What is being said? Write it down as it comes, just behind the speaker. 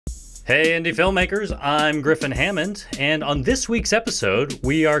Hey, indie filmmakers, I'm Griffin Hammond, and on this week's episode,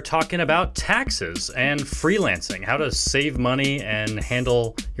 we are talking about taxes and freelancing, how to save money and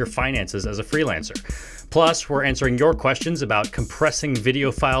handle your finances as a freelancer. Plus, we're answering your questions about compressing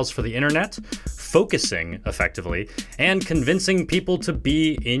video files for the internet, focusing effectively, and convincing people to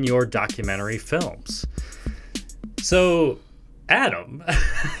be in your documentary films. So, Adam,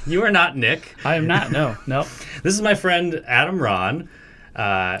 you are not Nick. I am not, no. This is my friend, Adam Rahn.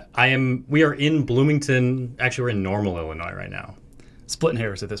 We are in Bloomington. Actually, we're in Normal, Illinois right now. Splitting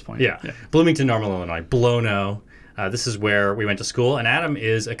hairs at this point. Yeah. Bloomington, Normal, Illinois. Blono. This is where we went to school, and Adam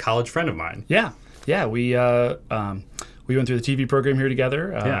is a college friend of mine. Yeah. We went through the TV program here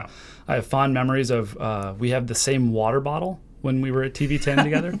together. I have fond memories of, we have the same water bottle when we were at TV10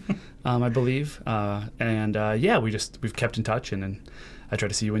 together, I believe. We've kept in touch, and then I try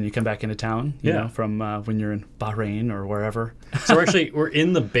to see you when you come back into town, you know, from when you're in Bahrain or wherever. So we're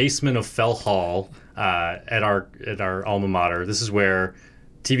in the basement of Fell Hall at our alma mater. This is where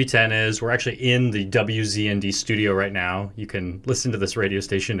TV10 is. We're actually in the WZND studio right now. You can listen to this radio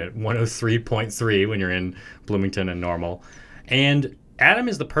station at 103.3 when you're in Bloomington and Normal. And Adam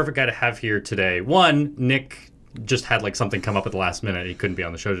is the perfect guy to have here today. One, Nick just had like something come up at the last minute. He couldn't be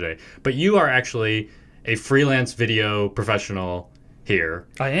on the show today. But you are actually a freelance video professional here.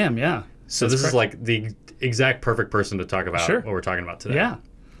 I am, yeah. So this is like the exact perfect person to talk about what we're talking about today.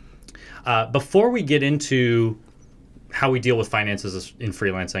 Yeah. Before we get into how we deal with finances in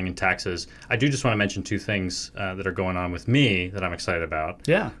freelancing and taxes, I do just want to mention two things that are going on with me that I'm excited about.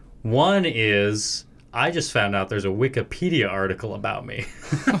 Yeah. One is I just found out there's a Wikipedia article about me.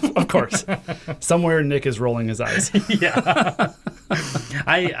 Of course. Somewhere Nick is rolling his eyes. Yeah.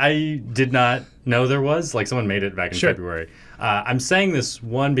 I did not know there was. Like, someone made it back in February. I'm saying this,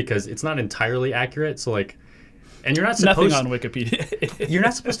 one, because it's not entirely accurate. So, like, and you're not supposed Nothing on Wikipedia. You're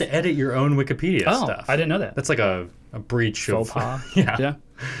not supposed to edit your own Wikipedia stuff. I didn't know that. That's like a breach of... Faux pas. Yeah.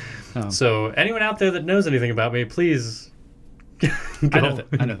 So anyone out there that knows anything about me, please... I know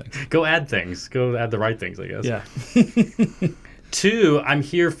things. Go add things. Go add the right things, I guess. Yeah. Two, I'm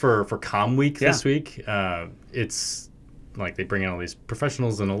here for Com Week this week. It's like they bring in all these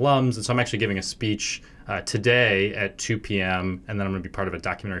professionals and alums, and so I'm actually giving a speech today at 2 p.m., and then I'm going to be part of a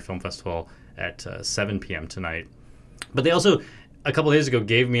documentary film festival at 7 p.m. tonight. But they also, a couple of days ago,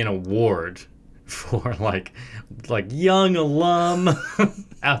 gave me an award for like young alum,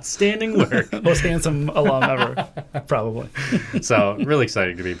 outstanding work. Most handsome alum ever, probably. So really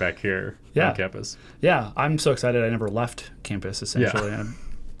exciting to be back here on campus. Yeah, I'm so excited. I never left campus, essentially. I've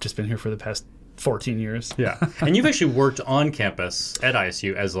just been here for the past 14 years. Yeah. And you've actually worked on campus at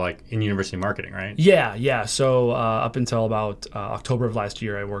ISU as like in university marketing, right? Yeah. So up until about October of last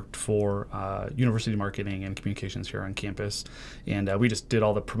year, I worked for university marketing and communications here on campus. And we just did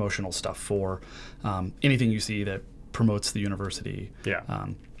all the promotional stuff for anything you see that promotes the university. Yeah.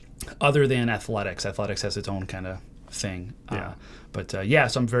 Other than athletics. Athletics has its own kind of thing. Yeah.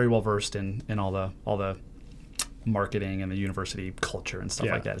 So I'm very well versed in all the marketing and the university culture and stuff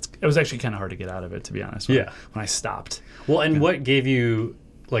like that. It was actually kind of hard to get out of it, to be honest, when I stopped. Well, and what gave you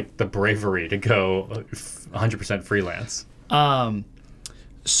like the bravery to go 100% freelance?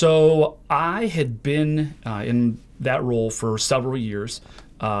 So I had been in that role for several years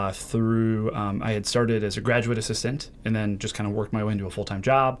through, I had started as a graduate assistant and then just kind of worked my way into a full-time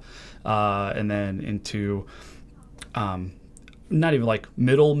job and then into not even like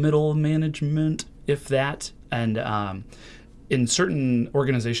middle management, if that. And in certain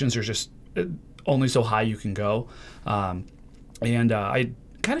organizations, there's just only so high you can go. And I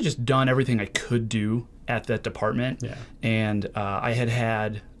kind of just done everything I could do at that department. Yeah. And I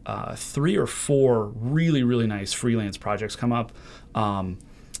had 3 or 4 really, really nice freelance projects come up.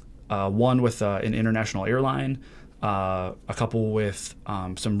 One with an international airline, a couple with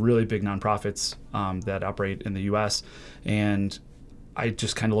some really big nonprofits that operate in the U.S. And I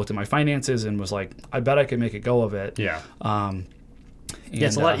just kind of looked at my finances and was like, I bet I could make a go of it. Yeah.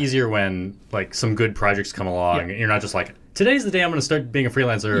 It's a lot easier when like some good projects come along and you're not just like, today's the day I'm going to start being a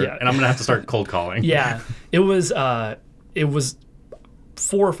freelancer and I'm going to have to start cold calling. Yeah. It was 4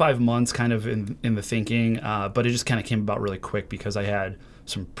 or 5 months kind of in the thinking, but it just kind of came about really quick because I had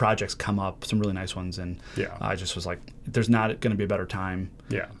some projects come up, some really nice ones, and I just was like, there's not going to be a better time.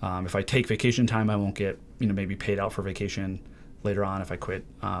 Yeah. If I take vacation time, I won't get maybe paid out for vacation later on if I quit.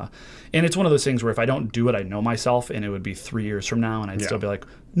 And it's one of those things where if I don't do it, I know myself, and it would be 3 years from now, and I'd still be like,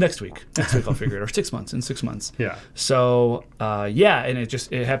 next week I'll figure it, or 6 months, in 6 months. Yeah. So and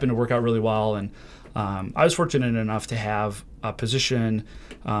it happened to work out really well, and I was fortunate enough to have a position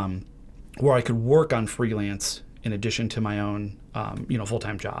where I could work on freelance in addition to my own,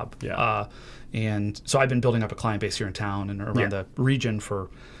 full-time job. Yeah. And so I've been building up a client base here in town and around the region for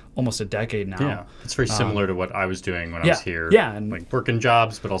almost a decade now. Yeah, it's very similar to what I was doing when I was here. Yeah, and like working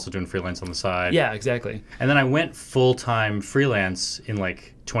jobs, but also doing freelance on the side. Yeah, exactly. And then I went full-time freelance in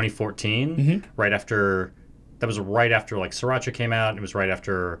like 2014, right after, that was right after like Sriracha came out. It was right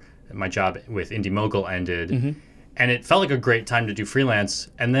after my job with Indie Mogul ended. And it felt like a great time to do freelance.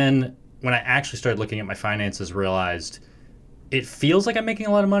 And then when I actually started looking at my finances, realized it feels like I'm making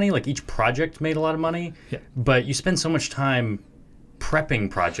a lot of money. Like each project made a lot of money, but you spend so much time prepping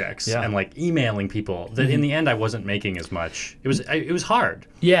projects and like emailing people that in the end I wasn't making as much. It was hard.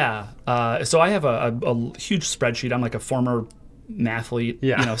 Yeah. So I have a huge spreadsheet. I'm like a former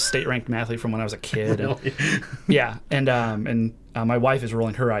mathlete, state ranked mathlete from when I was a kid. Really? And my wife is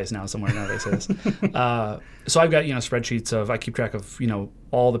rolling her eyes now somewhere now they say this. So I've got spreadsheets of, I keep track of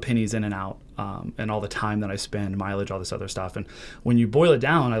all the pennies in and out, and all the time that I spend, mileage, all this other stuff. And when you boil it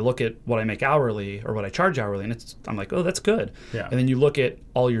down, I look at what I make hourly or what I charge hourly, and I'm like, oh, that's good. Yeah. And then you look at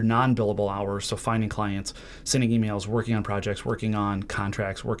all your non-billable hours, so finding clients, sending emails, working on projects, working on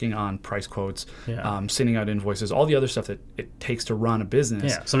contracts, working on price quotes, sending out invoices, all the other stuff that it takes to run a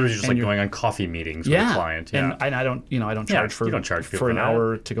business. Yeah. Sometimes you're just like going on coffee meetings with a client. Yeah. And I don't charge for an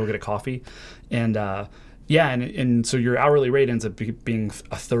hour to go get a coffee, and and so your hourly rate ends up being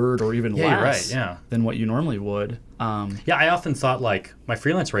a third or even less than what you normally would. I often thought like my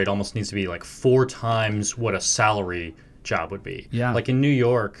freelance rate almost needs to be like 4 times what a salary job would be. Yeah. Like in New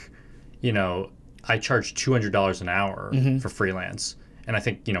York, I charge $200 an hour for freelance, and I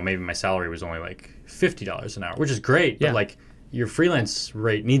think maybe my salary was only like $50 an hour, which is great. But like your freelance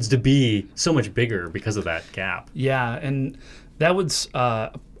rate needs to be so much bigger because of that gap. Yeah, and that was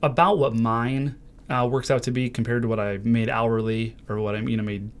about what mine works out to be compared to what I made hourly or what I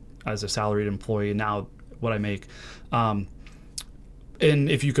made as a salaried employee. Now what I make, and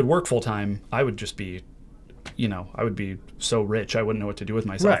if you could work full time, I would just be, I would be so rich I wouldn't know what to do with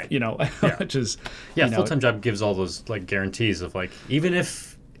myself. Right. Which is full time job gives all those like guarantees of like even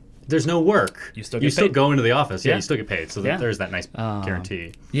if there's no work, you still go into the office. Yeah, you still get paid. So there's that nice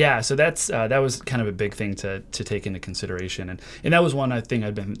guarantee. Yeah, so that's that was kind of a big thing to take into consideration, and that was one thing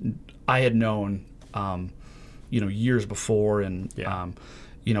I had known. Years before, and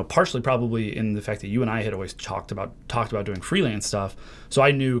partially probably in the fact that you and I had always talked about doing freelance stuff. So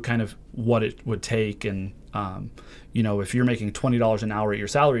I knew kind of what it would take, and if you're making $20 an hour at your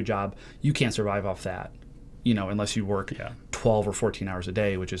salary job, you can't survive off that, unless you work 12 or 14 hours a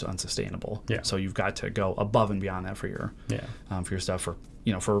day, which is unsustainable. Yeah. So you've got to go above and beyond that for your stuff,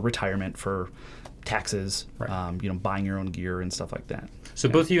 for retirement, for taxes, buying your own gear and stuff like that. So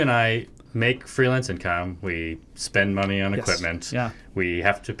both you and I make freelance income. We spend money on equipment. Yeah. We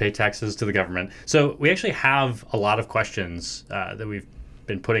have to pay taxes to the government. So we actually have a lot of questions that we've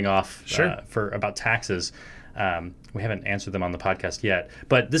been putting off for about taxes. We haven't answered them on the podcast yet,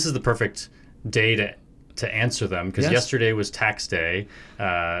 but this is the perfect day to answer them because yesterday was tax day.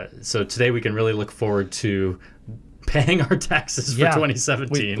 So today we can really look forward to paying our taxes for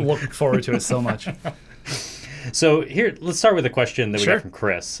 2017. We look forward to it so much. So here, let's start with a question that we got from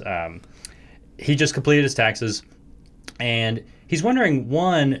Chris. He just completed his taxes, and he's wondering,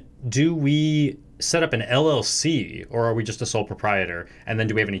 one, do we set up an LLC, or are we just a sole proprietor? And then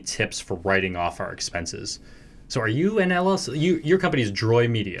do we have any tips for writing off our expenses? So are you an LLC? Your company is Droy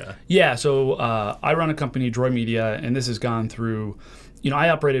Media. Yeah, so I run a company, Droy Media, and this has gone through, I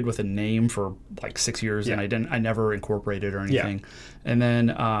operated with a name for like 6 years, and I never incorporated or anything. And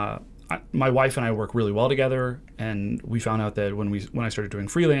then my wife and I work really well together, and we found out that when I started doing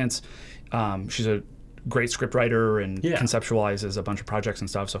freelance, she's a great script writer and conceptualizes a bunch of projects and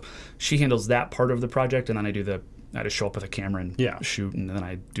stuff. So she handles that part of the project, and then I just show up with a camera and shoot, and then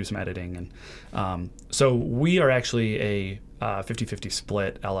I do some editing. And so we are actually a 50-50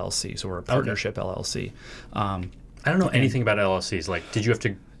 split LLC. So we're a partnership LLC. I don't know anything about LLCs. Like, did you have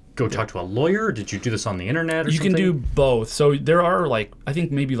to go talk to a lawyer? Or did you do this on the internet or something? You can do both. So there are I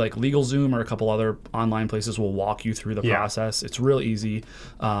think maybe like LegalZoom or a couple other online places will walk you through the process. It's real easy.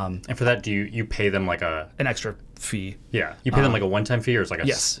 And for that, do you pay them like an extra fee? Yeah. You pay them like a one-time fee, or it's like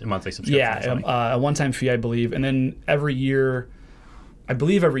a monthly subscription? Yeah, a one-time fee, I believe. And then every year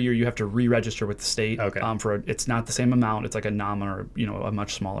you have to re-register with the state. Okay. It's not the same amount. It's like a nominal, a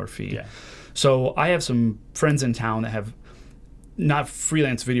much smaller fee. Yeah. So I have some friends in town that have not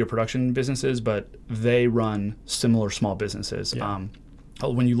freelance video production businesses, but they run similar small businesses. Yeah.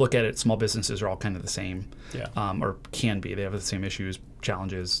 When you look at it, small businesses are all kind of the same, or can be. They have the same issues,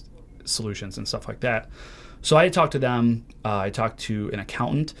 challenges, solutions, and stuff like that. So I talked to them. I talked to an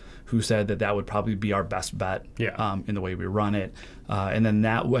accountant who said that that would probably be our best bet in the way we run it. And then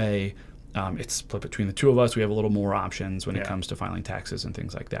that way, it's split between the two of us. We have a little more options when it comes to filing taxes and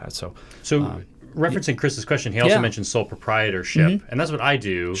things like that. So referencing Chris's question, he also mentioned sole proprietorship, and that's what I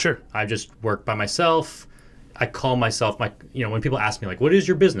do. Sure. I just work by myself. I call myself when people ask me like, what is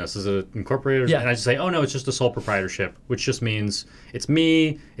your business? Is it incorporated? And I just say, oh no, it's just a sole proprietorship, which just means it's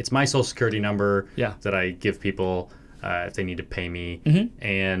me, it's my social security number that I give people if they need to pay me.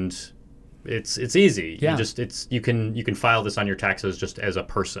 And it's easy. You can file this on your taxes just as a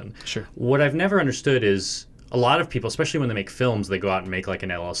person. Sure. What I've never understood is a lot of people, especially when they make films, they go out and make like an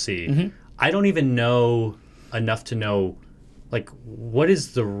LLC. I don't even know enough to know like what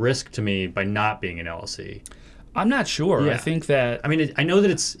is the risk to me by not being an LLC. I'm not sure. I think that... I mean, I know that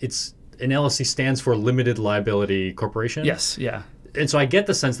it's an LLC stands for Limited Liability Corporation. Yes, yeah. And so I get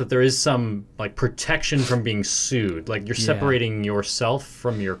the sense that there is some like protection from being sued. Like you're separating yourself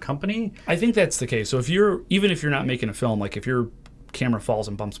from your company. I think that's the case. So even if you're not making a film, like if your camera falls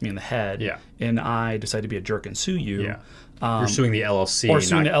and bumps me in the head and I decide to be a jerk and sue you... you're suing the LLC. Or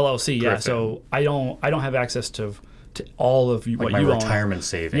suing the LLC, Griffin. So I don't have access to all of what my you own. retirement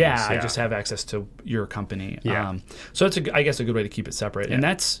savings. Yeah, I just have access to your company. So it's I guess a good way to keep it separate. And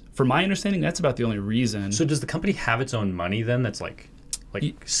that's, from my understanding, that's about the only reason. So does the company have its own money then that's like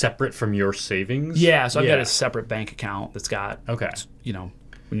separate from your savings? Yeah, so I've got a separate bank account that's got, you know,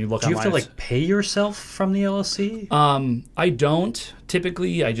 when you look online. Do you have to like pay yourself from the LLC? I don't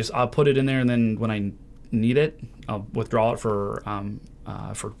typically. I'll put it in there, and then when I need it, I'll withdraw it for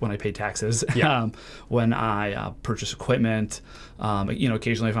when I pay taxes. When I purchase equipment, you know,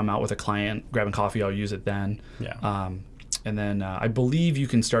 occasionally if I'm out with a client grabbing coffee, I'll use it then. And then I believe you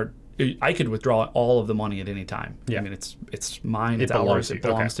can start. I could withdraw all of the money at any time. I mean, it's mine. It's ours. It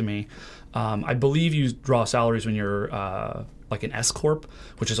belongs to me. I believe you draw salaries when you're like an S corp,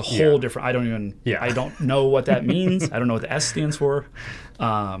 which is a whole different. I don't know what that means. I don't know what the S stands for.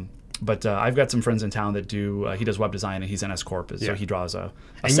 But I've got some friends in town that do. He does web design and he's an S corp, so he draws a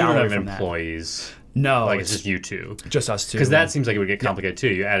salary from that. Employees. No, like it's just you two. Just us two. Because that seems like it would get complicated too.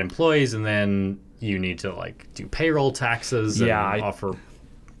 You add employees and then you need to like do payroll taxes and offer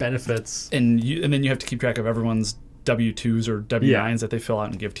benefits. And then you have to keep track of everyone's W-2s or W-9s that they fill out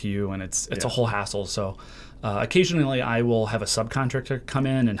and give to you, and it's a whole hassle. So occasionally I will have a subcontractor come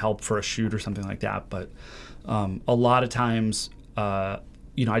in and help for a shoot or something like that. But a lot of times,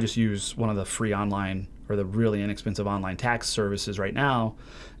 you know, I just use one of the free online or the really inexpensive online tax services right now,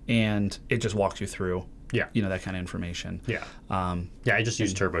 and it just walks you through, you know, that kind of information. I just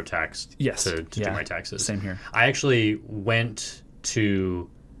use TurboTax to do my taxes. Same here. I actually went to,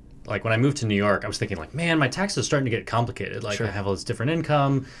 like, when I moved to New York, I was thinking, like, man, my taxes are starting to get complicated. Like, I have all this different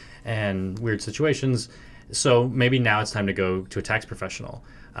income and weird situations. So maybe now it's time to go to a tax professional.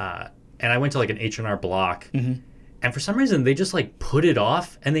 And I went to, like, an H&R Block. And for some reason, they just like put it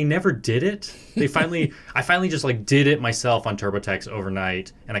off, and they never did it. I finally just like did it myself on TurboTax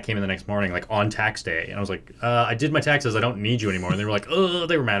overnight, and I came in the next morning like on tax day, and I was like, I did my taxes. I don't need you anymore. And they were like, oh,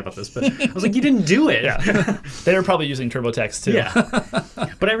 they were mad about this, but I was like, you didn't do it. They were probably using TurboTax too.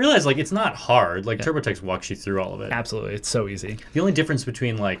 But I realized like it's not hard. Like TurboTax walks you through all of it. Absolutely, it's so easy. The only difference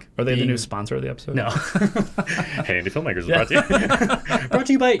between like are they the new sponsor of the episode? No. Hey, Indie Filmmakers is brought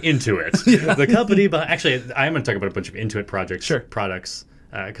to you by Intuit, the company. But actually, I'm going to talk about a bunch of Intuit products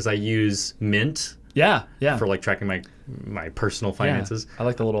because I use Mint for like tracking my personal finances. I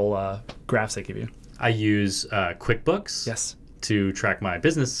like the little graphs they give you. I use QuickBooks to track my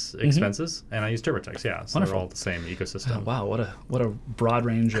business expenses, and I use TurboTax. So they're all the same ecosystem. Oh, wow, what a broad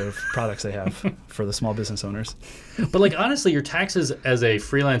range of products they have for the small business owners. But like honestly, your taxes as a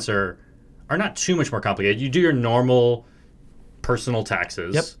freelancer are not too much more complicated. You do your normal personal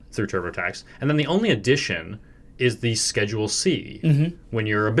taxes through TurboTax, and then the only addition is the Schedule C when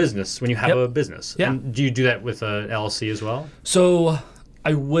you're a business, when you have a business. And do you do that with an LLC as well? So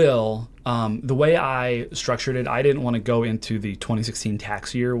I will. The way I structured it, I didn't want to go into the 2016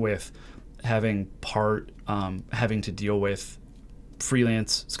 tax year with having to deal with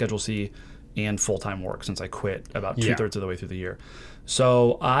freelance, Schedule C, and full-time work since I quit about 2/3 of the way through the year.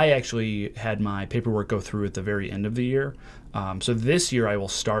 So I actually had my paperwork go through at the very end of the year. So this year I will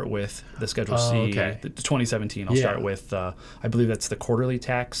start with the Schedule C. The 2017 I'll start with, I believe that's the quarterly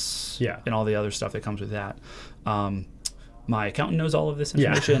tax and all the other stuff that comes with that. My accountant knows all of this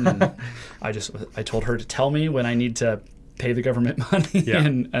information, and I told her to tell me when I need to pay the government money,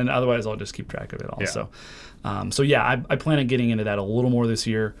 and otherwise I'll just keep track of it also. I plan on getting into that a little more this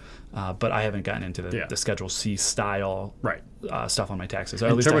year, but I haven't gotten into the Schedule C style stuff on my taxes. Or at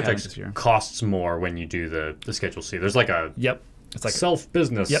and least I haven't TurboTax this year. costs more when you do the Schedule C. There's like a it's like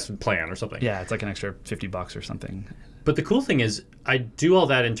self-business plan or something. Yeah, it's like an extra $50 or something. But the cool thing is I do all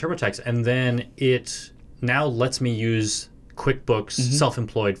that in TurboTax, and then it now lets me use QuickBooks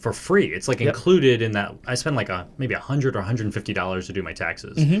Self-Employed for free. It's like included in that. I spend like maybe $100 or $150 to do my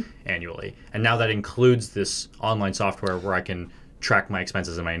taxes annually. And now that includes this online software where I can track my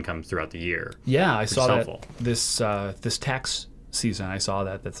expenses and my income throughout the year. Yeah, I saw that this tax season. I saw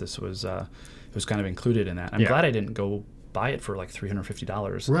that this was it was kind of included in that. I'm glad I didn't go buy it for like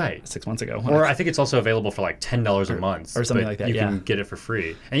 $350 6 months ago. Or I think it's also available for like $10 a month. Or something like that, you can get it for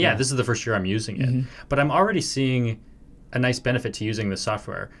free. And this is the first year I'm using it. But I'm already seeing a nice benefit to using this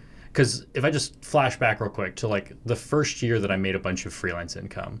software. Because if I just flash back real quick to like the first year that I made a bunch of freelance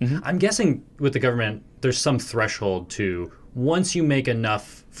income, I'm guessing with the government, there's some threshold to once you make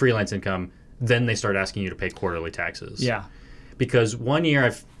enough freelance income, then they start asking you to pay quarterly taxes. Yeah. Because one year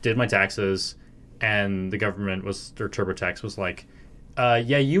I did my taxes, and the government or TurboTax was like,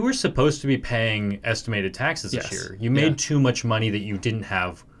 you were supposed to be paying estimated taxes this year. You made too much money that you didn't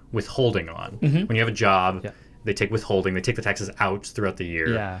have withholding on. When you have a job, they take withholding, they take the taxes out throughout the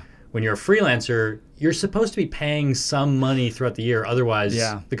year. Yeah. When you're a freelancer, you're supposed to be paying some money throughout the year. Otherwise,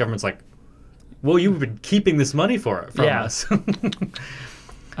 the government's like, well, you've been keeping this money from us.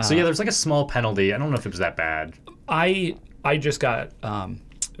 So there's like a small penalty. I don't know if it was that bad. I just got...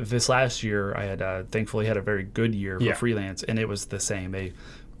 this last year, I had thankfully had a very good year for freelance, and it was the same.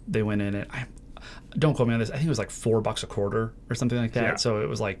 They went in and don't quote me on this. I think it was like $4 a quarter or something like that. So it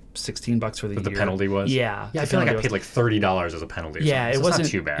was like $16 for the year. The penalty was. Yeah. I feel like I paid like $30 as a penalty. Or yeah, it wasn't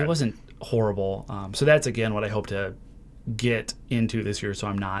too bad. It wasn't horrible. So that's again what I hope to get into this year, so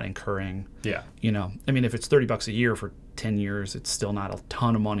I'm not incurring. Yeah. You know, I mean, if it's $30 a year for 10 years, it's still not a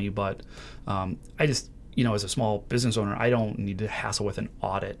ton of money, but I just. You know, as a small business owner, I don't need to hassle with an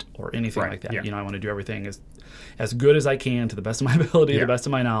audit or anything like that. You know, I want to do everything as good as I can to the best of my ability, the best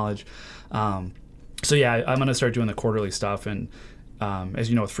of my knowledge. So I'm going to start doing the quarterly stuff. And as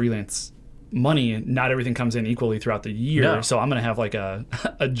you know, with freelance money, not everything comes in equally throughout the year. No. So I'm going to have like a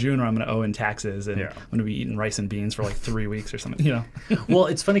June where I'm going to owe in taxes, and I'm going to be eating rice and beans for like 3 weeks or something. You know. Well,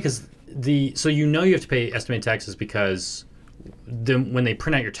 it's funny because you have to pay estimated taxes because when they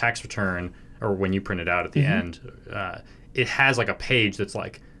print out your tax return, or when you print it out at the end, it has like a page that's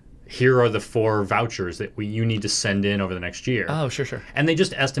like, here are the 4 vouchers that you need to send in over the next year. Oh, sure. And they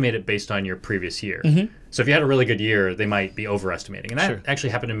just estimate it based on your previous year. So if you had a really good year, they might be overestimating. And that actually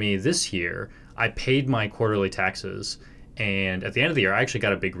happened to me this year. I paid my quarterly taxes, and at the end of the year, I actually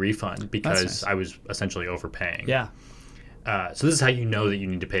got a big refund because I was essentially overpaying. Yeah. So this is how you know that you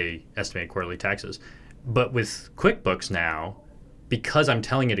need to pay estimated quarterly taxes. But with QuickBooks now, because I'm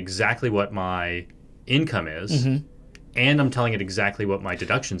telling it exactly what my income is, and I'm telling it exactly what my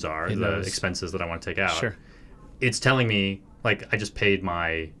deductions are, the expenses that I want to take out, it's telling me, like, I had to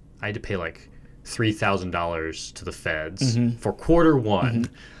pay like $3,000 to the feds for quarter 1.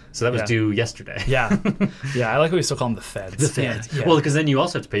 So that was due yesterday. Yeah, I like how we still call them the feds. The feds. Yeah. Well, because then you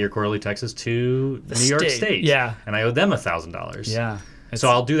also have to pay your quarterly taxes to the New York State. Yeah. And I owe them $1,000. Yeah. So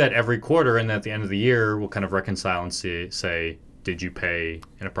I'll do that every quarter, and at the end of the year, we'll kind of reconcile and say, did you pay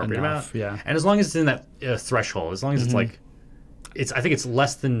an appropriate amount? Yeah. And as long as it's in that threshold, as long as it's like, I think it's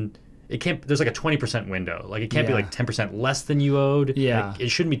less than, it can't, there's like a 20% window. Like it can't be like 10% less than you owed. Yeah. Like, it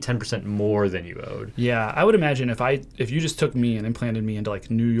shouldn't be 10% more than you owed. Yeah. I would imagine if you just took me and implanted me into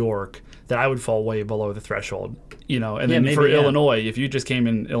like New York, that I would fall way below the threshold, you know, and then for Illinois, if you just came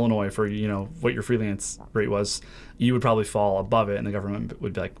in Illinois for, you know, what your freelance rate was, you would probably fall above it, and the government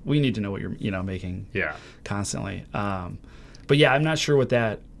would be like, we need to know what you're, you know, making constantly. But yeah, I'm not sure what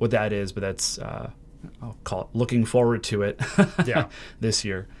that is, but that's I'll call it looking forward to it this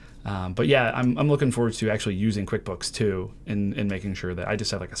year. But yeah, I'm looking forward to actually using QuickBooks too, in making sure that I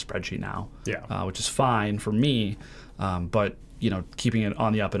just have like a spreadsheet now, which is fine for me. But you know, keeping it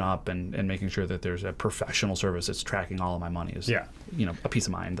on the up and up and making sure that there's a professional service that's tracking all of my money is you know, a peace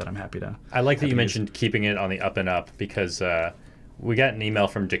of mind that I'm happy to. I like that you mentioned keeping it on the up and up because we got an email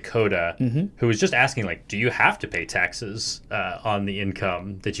from Dakota who was just asking, like, do you have to pay taxes on the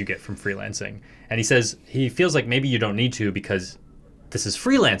income that you get from freelancing? And he says he feels like maybe you don't need to because this is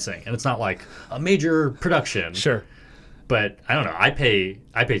freelancing and it's not like a major production. Sure. But I don't know. I pay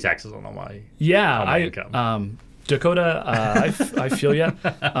taxes on all my income. Dakota, I feel you.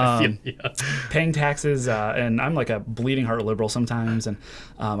 Paying taxes, and I'm like a bleeding heart liberal sometimes, and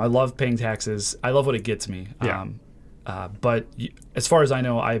I love paying taxes. I love what it gets me. But as far as I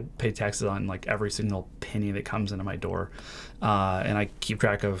know, I pay taxes on like every single penny that comes into my door, and I keep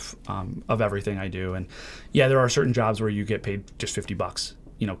track of everything I do. And yeah, there are certain jobs where you get paid just $50,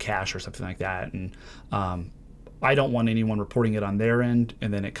 cash or something like that. And I don't want anyone reporting it on their end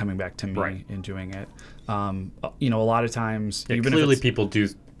and then it coming back to me and doing it. A lot of times, even clearly if people do.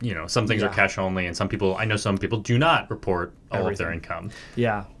 Some things are cash only, and I know some people do not report all of their income.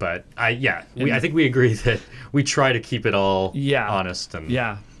 Yeah. But I think we agree that we try to keep it all honest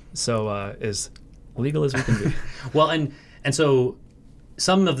and so as legal as we can be. Well, and so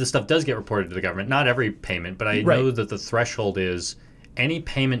some of the stuff does get reported to the government. Not every payment, but I know that the threshold is any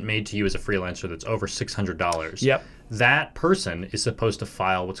payment made to you as a freelancer that's over $600. Yep. That person is supposed to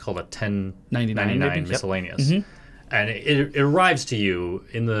file what's called a 1099 miscellaneous. Mm-hmm. And it arrives to you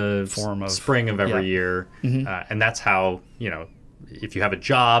in the form of spring of every year. Mm-hmm. And that's how, if you have a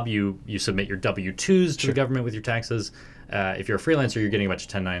job, you submit your W-2s to the government with your taxes. If you're a freelancer, you're getting a bunch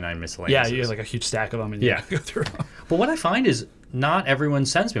of 1099 miscellaneous. Yeah, you have like a huge stack of them and you go through them. But what I find is not everyone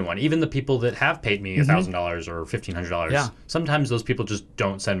sends me one. Even the people that have paid me $1,000 or $1,500, sometimes those people just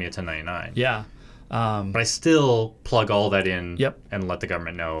don't send me a 1099. Yeah. But I still plug all that in and let the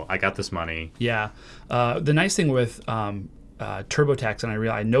government know I got this money. Yeah. The nice thing with TurboTax, and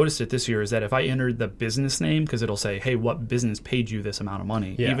I noticed it this year, is that if I entered the business name, because it'll say, hey, what business paid you this amount of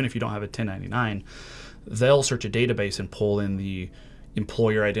money, even if you don't have a 1099, they'll search a database and pull in the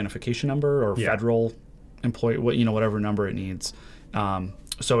employer identification number or federal employee, whatever number it needs.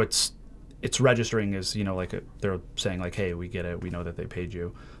 So it's registering as, they're saying like, hey, we get it. We know that they paid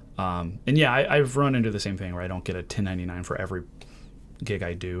you. And I've run into the same thing where I don't get a 1099 for every gig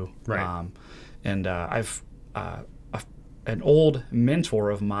I do. Right. And I've an old mentor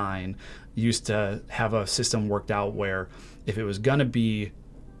of mine used to have a system worked out where if it was going to be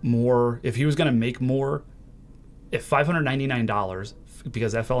more, if he was going to make more, if $599,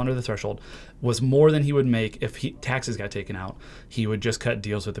 because that fell under the threshold, was more than he would make if taxes got taken out, he would just cut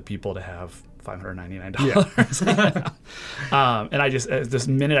deals with the people to have $599. And I just, this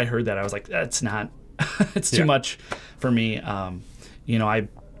minute I heard that, I was like, that's not, it's too much for me.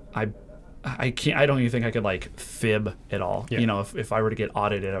 I can't, I don't even think I could like fib at all. If I were to get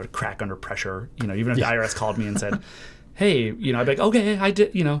audited, I would crack under pressure, even if the IRS called me and said, hey, I'd be like, okay, I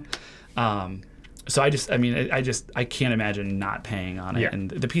did, so I can't imagine not paying on it. And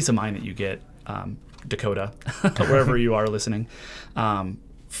the peace of mind that you get, Dakota, wherever you are listening,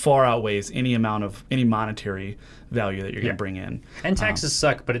 far outweighs any monetary value that you're going to bring in. And taxes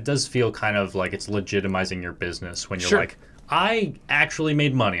suck, but it does feel kind of like it's legitimizing your business when you're like, I actually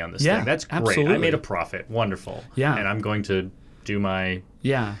made money on this thing. That's great. Absolutely. I made a profit. Wonderful. Yeah. And I'm going to do my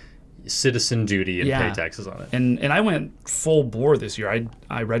citizen duty and pay taxes on it. And I went full bore this year.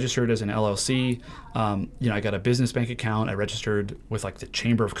 I registered as an LLC. I got a business bank account. I registered with like the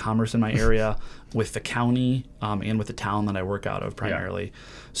Chamber of Commerce in my area, with the county, and with the town that I work out of primarily.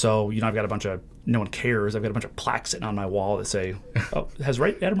 So, I've got a bunch of, no one cares. I've got a bunch of plaques sitting on my wall that say,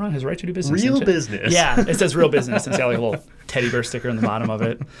 Adam Rahn has right to do business. Real business. Yeah, it says real business. And it's got like a little teddy bear sticker on the bottom of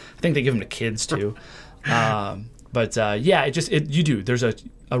it. I think they give them to kids too. You do. There's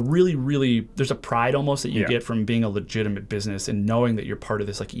a really, really, there's a pride almost that you get from being a legitimate business and knowing that you're part of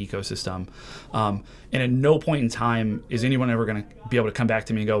this like ecosystem. And at no point in time is anyone ever going to be able to come back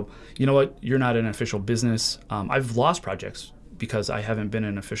to me and go, you know what, you're not an official business. I've lost projects because I haven't been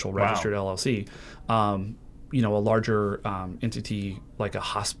an official registered LLC. A larger entity like a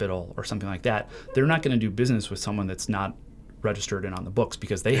hospital or something like that, they're not going to do business with someone that's not registered and on the books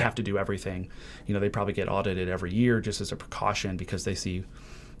because they have to do everything. They probably get audited every year just as a precaution because they see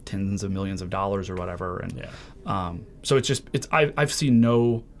tens of millions of dollars or whatever. And so I see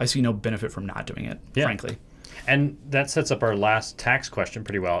no benefit from not doing it, frankly. And that sets up our last tax question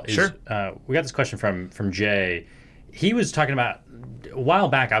pretty well. We got this question from Jay. He was talking about, a while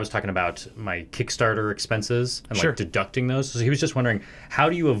back I was talking about my Kickstarter expenses and like deducting those. So he was just wondering, how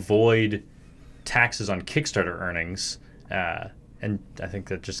do you avoid taxes on Kickstarter earnings? And I think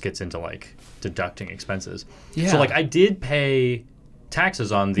that just gets into like deducting expenses. So like I did pay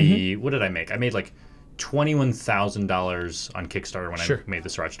taxes on the, what did I make? I made like $21,000 on Kickstarter when I made the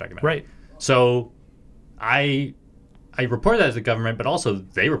Sriracha documentary. Right. So I reported that to the government, but also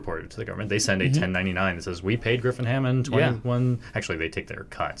they reported it to the government. They send a 1099 that says, we paid Griffin Hammond 21. Actually, they take their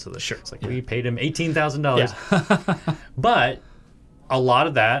cut. So it's like, we paid him $18,000. But a lot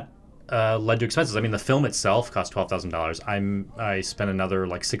of that led to expenses. I mean, the film itself cost $12,000. I spent another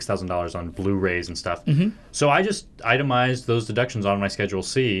like $6,000 on Blu-rays and stuff. So I just itemized those deductions on my Schedule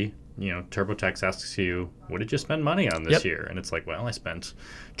C. TurboTax asks you, what did you spend money on this year? And it's like, well, I spent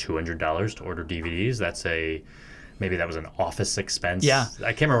 $200 to order DVDs. That's a maybe that was an office expense. Yeah.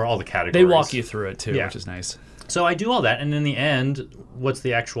 I can't remember all the categories. They walk you through it too, which is nice. So I do all that, and in the end, what's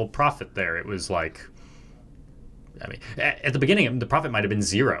the actual profit there? It was like, I mean, at the beginning, the profit might have been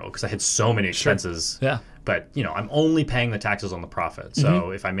zero because I had so many expenses. Sure. Yeah. But, you know, I'm only paying the taxes on the profit.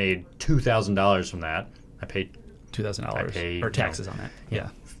 So if I made $2,000 from that, I paid $2,000 or taxes on that. Yeah.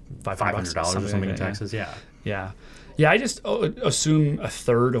 $500 or something in taxes. Yeah. Yeah. I just assume a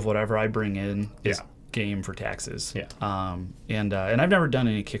third of whatever I bring in is game for taxes. Yeah. And I've never done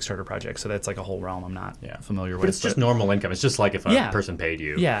any Kickstarter projects, so that's like a whole realm I'm not familiar with. But it's just normal income. It's just like if a person paid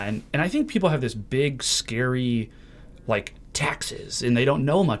you. Yeah. And I think people have this big, scary, like, taxes, and they don't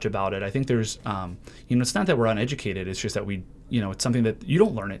know much about it. I think there's, you know, it's not that we're uneducated. It's just that we, you know, it's something that you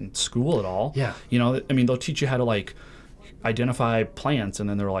don't learn it in school at all. Yeah. You know, I mean, they'll teach you how to, like, identify plants, and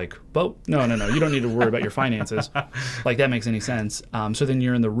then they're like, "Well, no, you don't need to worry about your finances." Like, that makes any sense. So then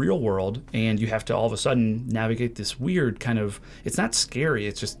you're in the real world, and you have to all of a sudden navigate this weird kind of, it's not scary,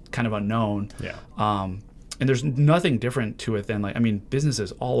 it's just kind of unknown. Yeah. And there's nothing different to it than, like, I mean,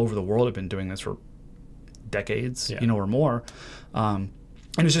 businesses all over the world have been doing this for decades, you know, or more. And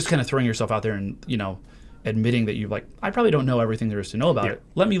it's just kind of throwing yourself out there and, you know, admitting that you, like, I probably don't know everything there is to know about it.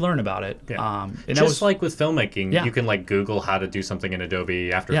 Let me learn about it. Yeah. And just like with filmmaking, you can, like, Google how to do something in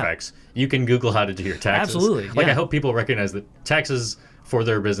Adobe After Effects. You can Google how to do your taxes. Absolutely. Like, I hope people recognize that taxes for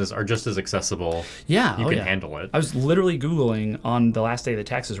their business are just as accessible. Yeah. You can handle it. I was literally Googling on the last day the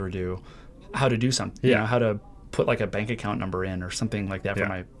taxes were due how to do something, you know, how to put, like, a bank account number in or something like that for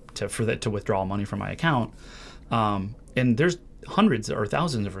my to withdraw money from my account. And there's hundreds or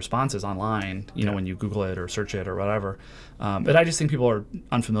thousands of responses online, you know, when you Google it or search it or whatever. But I just think people are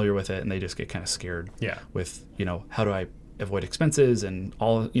unfamiliar with it, and they just get kind of scared with, you know, how do I avoid expenses and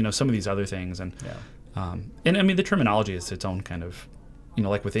all, you know, some of these other things. And and I mean, the terminology is its own kind of, you know,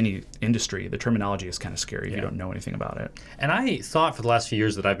 like with any industry, the terminology is kind of scary if you don't know anything about it. And I thought for the last few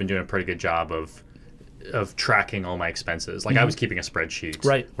years that I've been doing a pretty good job of tracking all my expenses. Like, I was keeping a spreadsheet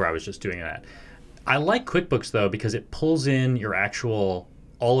where I was just doing that. I like QuickBooks, though, because it pulls in your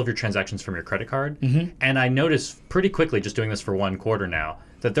all of your transactions from your credit card. And I noticed pretty quickly, just doing this for 1 quarter now,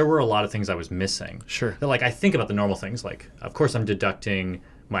 that there were a lot of things I was missing. Sure. That, like, I think about the normal things, like, of course I'm deducting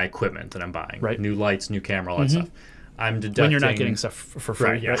my equipment that I'm buying. Right. New lights, new camera, all that stuff. I'm deducting... When you're not getting stuff for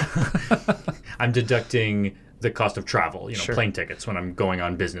free. Right, I'm deducting the cost of travel, you know, plane tickets when I'm going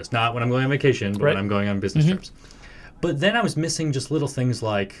on business. Not when I'm going on vacation, but when I'm going on business trips. But then I was missing just little things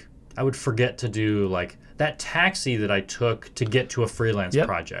like, I would forget to do, like, that taxi that I took to get to a freelance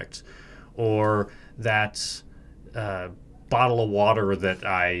project, or that bottle of water that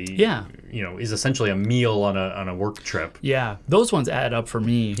I, you know, is essentially a meal on a work trip. Yeah, those ones add up for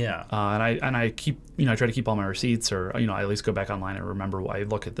me. Yeah, and I keep, you know, I try to keep all my receipts, or, you know, I at least go back online and remember why I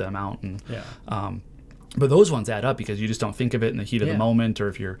look at the amount. And but those ones add up because you just don't think of it in the heat of the moment, or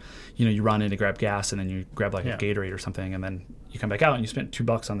if you're, you know, you run in to grab gas and then you grab, like, a Gatorade or something, and then you come back out and you spent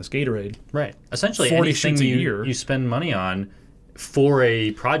 $2 on this Gatorade. Right. Essentially, 40 anything you spend money on for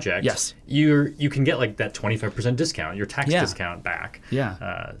a project, you can get, like, that 25% discount, your tax discount back.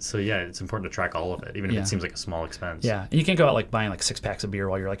 Yeah. So it's important to track all of it, even if it seems like a small expense. Yeah. And you can't go out, like, buying, like, 6 packs of beer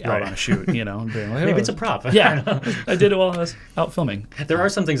while you're, like, out on a shoot, you know. Being like, maybe it's a prop. I did it while I was out filming. There are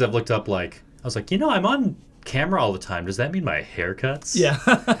some things I've looked up, like, I was like, you know, I'm on camera all the time. Does that mean my haircuts? Yeah.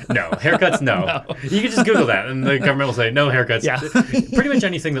 No, haircuts, no. You can just Google that, and the government will say, no haircuts. Yeah. Pretty much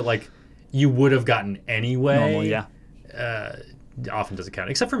anything that, like, you would have gotten anyway. Normal, often doesn't count,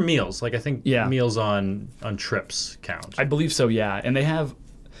 except for meals. Like, I think meals on trips count. I believe so, yeah. And they have,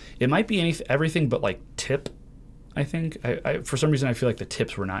 it might be everything but, like, tip, I think. I for some reason, I feel like the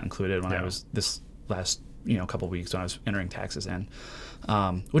tips were not included when I was this last, you know, couple of weeks when I was entering taxes in,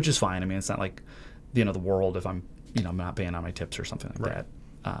 which is fine. I mean, it's not like the end of the world if I'm, you know, I'm not paying on my tips or something like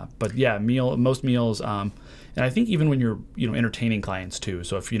that. But yeah, most meals, and I think even when you're, you know, entertaining clients too.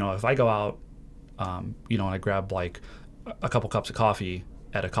 So if, you know, if I go out, you know, and I grab, like, a couple cups of coffee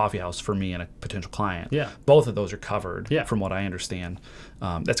at a coffee house for me and a potential client, both of those are covered from what I understand.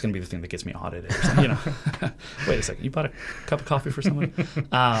 That's going to be the thing that gets me audited, or something, you know. Wait a second, you bought a cup of coffee for someone?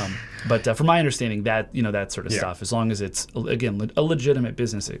 But from my understanding, that, you know, that sort of stuff, as long as it's, again, a legitimate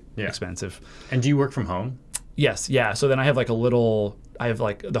business expense. And do you work from home? Yes, yeah. So then I have, like, I have,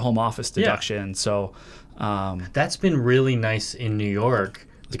 like, the home office deduction. So that's been really nice in New York,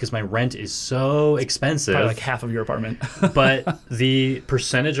 because my rent is so expensive. Probably like half of your apartment. But the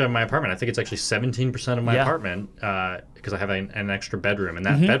percentage of my apartment, I think it's actually 17% of my apartment, because I have an extra bedroom, and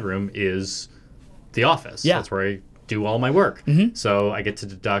that bedroom is the office. Yeah. That's where I do all my work. So I get to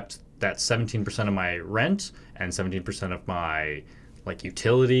deduct that 17% of my rent and 17% of my, like,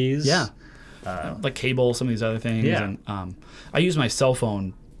 utilities. Yeah. like cable, some of these other things. Yeah. And I use my cell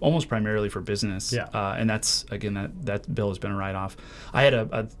phone almost primarily for business. Yeah. And that's, again, that bill has been a write-off. We had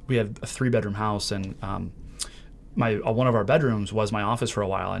a 3-bedroom house, and one of our bedrooms was my office for a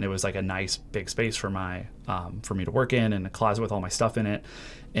while, and it was like a nice big space for my for me to work in, and a closet with all my stuff in it.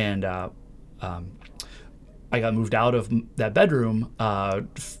 And I got moved out of that bedroom.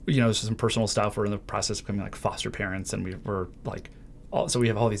 Some personal stuff. We're in the process of becoming like foster parents, and we were like, so we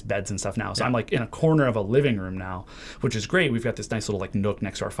have all these beds and stuff now. So I'm like in a corner of a living room now, which is great. We've got this nice little like nook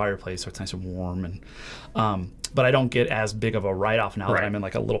next to our fireplace, so it's nice and warm. And but I don't get as big of a write-off now that I'm in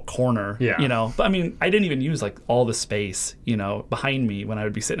like a little corner. Yeah. But I mean, I didn't even use like all the space, behind me when I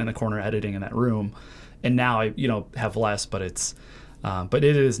would be sitting in the corner editing in that room. And now I, have less, but but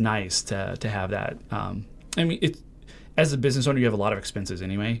it is nice to have that. I mean, as a business owner, you have a lot of expenses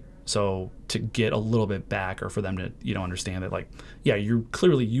anyway. So to get a little bit back, or for them to, understand that, like, yeah, you're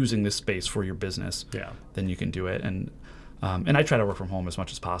clearly using this space for your business. Yeah. Then you can do it. And I try to work from home as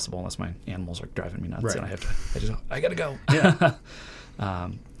much as possible, unless my animals are driving me nuts, right. And I gotta go. Yeah.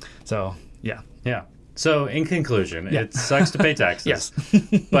 So yeah. Yeah. So in conclusion, it sucks to pay taxes. Yes.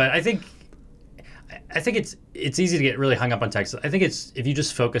 But I think it's easy to get really hung up on taxes. I think it's if you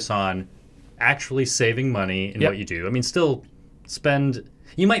just focus on actually saving money in what you do. I mean, still spend.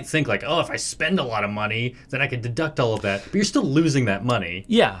 You might think like, oh, if I spend a lot of money, then I can deduct all of that. But you're still losing that money.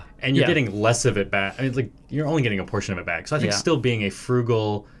 Yeah. And you're getting less of it back. I mean, like you're only getting a portion of it back. So I think still being a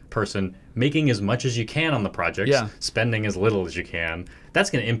frugal person, making as much as you can on the projects, spending as little as you can, that's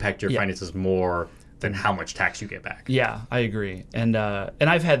going to impact your finances more than how much tax you get back. Yeah, I agree. And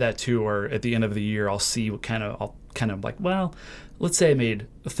I've had that too, where at the end of the year, I'll see what I'll kind of like, well, let's say I made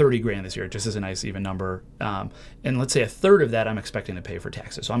 30 grand this year, just as a nice even number. And let's say a third of that I'm expecting to pay for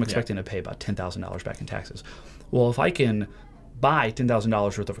taxes. So I'm expecting to pay about $10,000 back in taxes. Well, if I can buy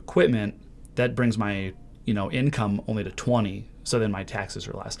 $10,000 worth of equipment, that brings my income only to 20. So then my taxes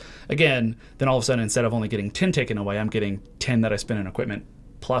are less. Again, then all of a sudden, instead of only getting 10 taken away, I'm getting 10 that I spend in equipment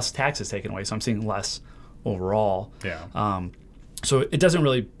plus taxes taken away. So I'm seeing less overall. Yeah. So it doesn't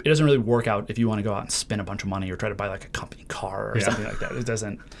really work out if you want to go out and spend a bunch of money or try to buy like a company car or something like that. It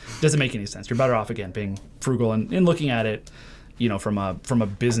doesn't make any sense. You're better off, again, being frugal and looking at it, from a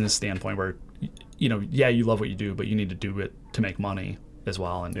business standpoint where, you love what you do, but you need to do it to make money as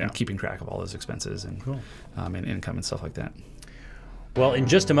well, and keeping track of all those expenses and and income and stuff like that. Well, in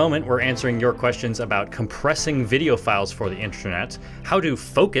just a moment, we're answering your questions about compressing video files for the internet, how to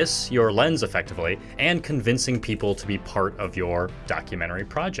focus your lens effectively, and convincing people to be part of your documentary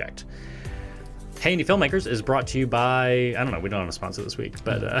project. Hey Indie Filmmakers is brought to you by, I don't know, we don't have a sponsor this week,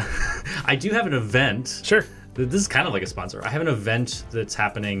 but I do have an event. Sure. This is kind of like a sponsor. I have an event that's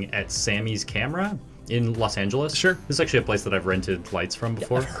happening at Sammy's Camera in Los Angeles. Sure. This is actually a place that I've rented lights from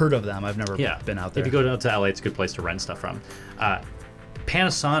before. I've heard of them. I've never been out there. If you go to LA, it's a good place to rent stuff from.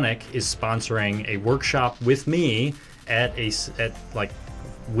 Panasonic is sponsoring a workshop with me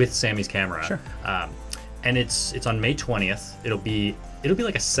with Sammy's Camera. Sure. And it's on May 20th. It'll be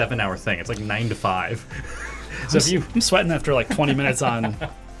like a 7-hour thing. It's like 9 to 5. So I'm sweating after like 20 minutes on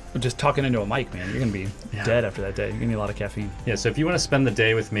just talking into a mic, man. You're gonna be dead after that day. You're gonna need a lot of caffeine. Yeah. So if you want to spend the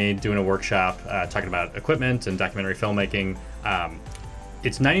day with me doing a workshop, talking about equipment and documentary filmmaking,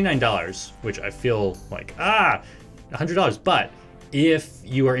 it's $99, which I feel like $100, but if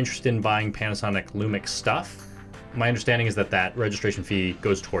you are interested in buying Panasonic Lumix stuff, my understanding is that registration fee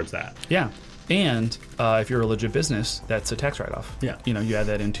goes towards that. Yeah. And if you're a legit business, that's a tax write-off. Yeah. You add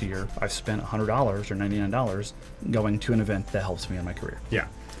that into I've spent $100 or $99 going to an event that helps me in my career. Yeah.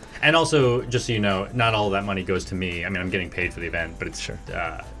 And also, just so you know, not all of that money goes to me. I mean, I'm getting paid for the event, but it's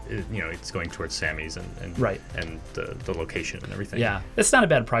it's going towards Sammy's and the location and everything. Yeah. It's not a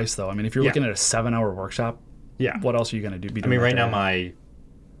bad price, though. I mean, if you're looking at a 7-hour workshop, what else are you going to do? I mean, right now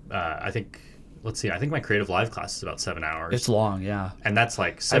I think my Creative Live class is about 7 hours. It's long, yeah. And that's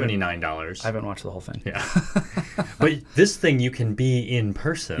like $79. I haven't watched the whole thing. Yeah. But this thing you can be in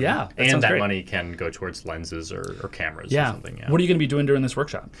person. Yeah. And that money can go towards lenses or cameras or something. Yeah. What are you going to be doing during this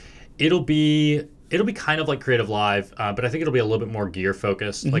workshop? It'll be kind of like Creative Live, but I think it'll be a little bit more gear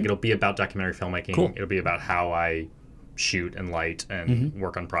focused. Mm-hmm. Like it'll be about documentary filmmaking. Cool. It'll be about how I shoot and light and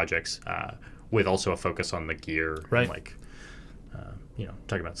work on projects. With also a focus on the gear, right? Like,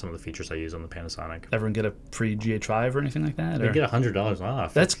 talking about some of the features I use on the Panasonic. Everyone get a free GH5 or anything like that? They get $100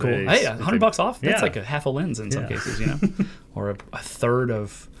 off. That's cool. Hey, $100 off? That's like a half a lens in some cases, or a third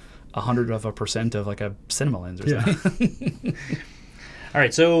of 100% of like a cinema lens or something. All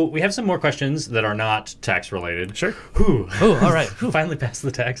right, so we have some more questions that are not tax related. Sure. Whew. Oh, all right. Finally passed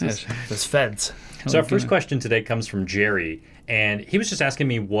the taxes. Yeah, those feds. So our first question today comes from Jerry, and he was just asking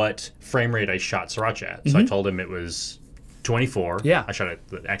me what frame rate I shot Sriracha at. So I told him it was 24. Yeah. I shot it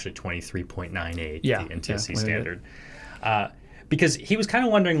actually 23.98, yeah. the NTSC standard. Because he was kind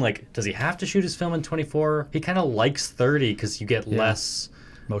of wondering, like, does he have to shoot his film in 24? He kind of likes 30 because you get less...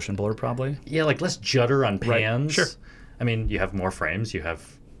 Motion blur, probably? Yeah, like less judder on pans. Right. Sure. I mean, you have more frames. You have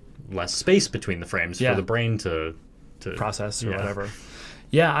less space between the frames for the brain to process or whatever.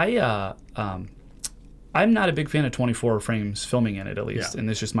 Yeah, I'm not a big fan of 24 frames filming in it, at least. And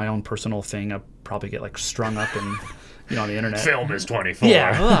it's just my own personal thing. I probably get like strung up and... on the internet. Film is 24.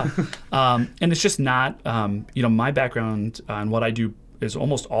 Yeah. And it's just not, my background and what I do is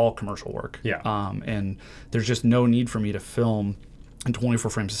almost all commercial work. Yeah. And there's just no need for me to film in 24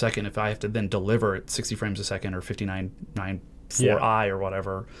 frames a second if I have to then deliver at 60 frames a second or 59.94i or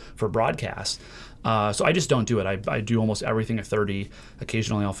whatever for broadcast. So I just don't do it. I do almost everything at 30.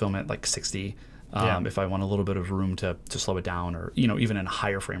 Occasionally I'll film at like 60. If I want a little bit of room to slow it down, or even in a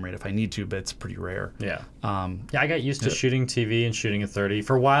higher frame rate if I need to, but it's pretty rare. I got used to shooting TV and shooting at 30.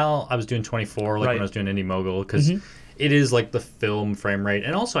 For a while I was doing 24, like when I was doing Indie Mogul, because it is like the film frame rate.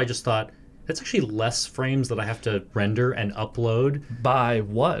 And also I just thought it's actually less frames that I have to render and upload. By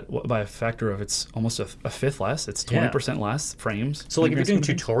what? By a factor of, it's almost a fifth less. It's 20% less frames. So like if you're doing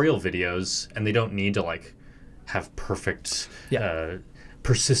tutorial videos and they don't need to like have perfect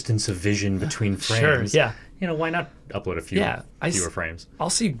persistence of vision between frames. Sure, why not upload a fewer frames?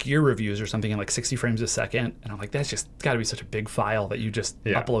 I'll see gear reviews or something in like 60 frames a second, and I'm like, that's just got to be such a big file that you just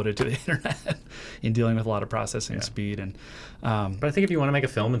uploaded to the internet in dealing with a lot of processing speed. And but I think if you want to make a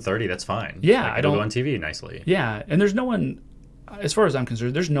film in 30, that's fine. Yeah, it'll go on TV nicely. Yeah, and there's no one, as far as I'm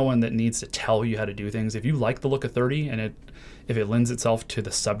concerned, there's no one that needs to tell you how to do things. If you like the look of 30 and if it lends itself to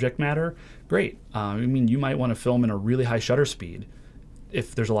the subject matter, great. You might want to film in a really high shutter speed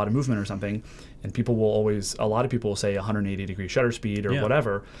if there's a lot of movement or something, and a lot of people will say 180-degree shutter speed or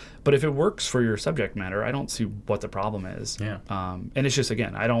whatever. But if it works for your subject matter, I don't see what the problem is. And it's just,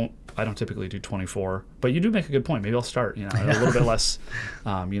 again, I don't typically do 24, but you do make a good point. Maybe I'll start, a little bit less,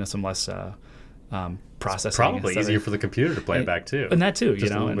 some less processing. It's probably easier for the computer to play it back too. And that too,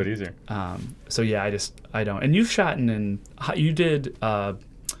 just a little bit easier. I don't. And you've shot you did.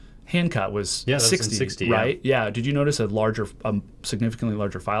 Hand cut was 60, right? Yeah. Did you notice a significantly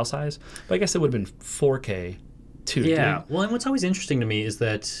larger file size? But I guess it would have been 4K too. Yeah. Well, and what's always interesting to me is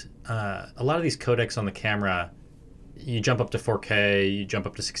that a lot of these codecs on the camera, you jump up to 4K, you jump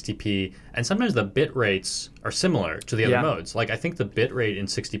up to 60p, and sometimes the bit rates are similar to the other modes. Like I think the bit rate in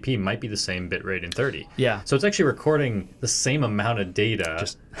 60p might be the same bit rate in 30. Yeah. So it's actually recording the same amount of data.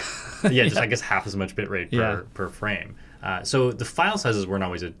 Just I guess half as much bit rate per frame. So the file sizes weren't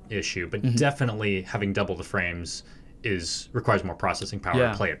always an issue, but definitely having double the frames requires more processing power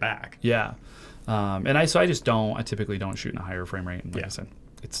to play it back. Yeah, and I typically don't shoot in a higher frame rate. And like I said,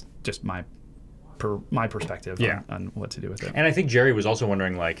 it's just my perspective on what to do with it. And I think Jerry was also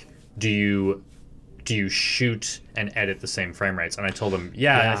wondering, like, do you shoot and edit the same frame rates? And I told him,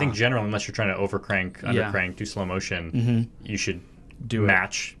 I think generally, unless you're trying to overcrank, undercrank, do slow motion, you should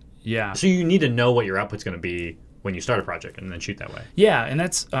match. Yeah. So you need to know what your output's going to be when you start a project and then shoot that way. Yeah, and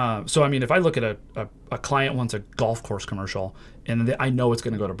that's if I look at a client wants a golf course commercial and I know it's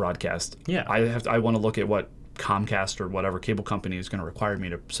going to go to broadcast. Yeah. I want to look at what Comcast or whatever cable company is going to require me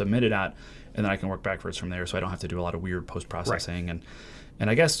to submit it at, and then I can work backwards from there, so I don't have to do a lot of weird post-processing. Right. And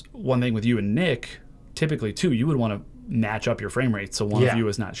I guess one thing with you and Nick, typically too, you would want to match up your frame rate, so one of you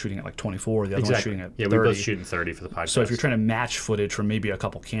is not shooting at like 24, the other one's shooting at 30. Yeah, we both shoot in 30 for the podcast. So if you're trying to match footage from maybe a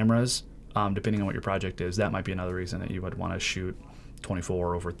couple cameras, depending on what your project is, that might be another reason that you would want to shoot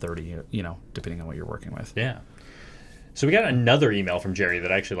 24 over 30, depending on what you're working with. Yeah. So we got another email from Jerry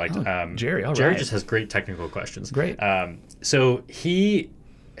that I actually liked. Jerry, all Jerry right. just has great technical questions. Great. So he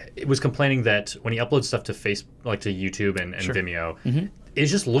was complaining that when he uploads stuff to to YouTube and Vimeo, it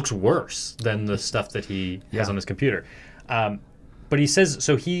just looks worse than the stuff that he has on his computer. But he says,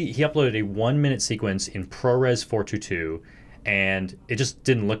 so he uploaded a 1-minute sequence in ProRes 422, and it just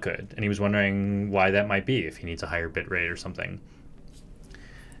didn't look good. And he was wondering why that might be, if he needs a higher bit rate or something.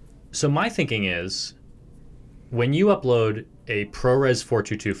 So my thinking is, when you upload a ProRes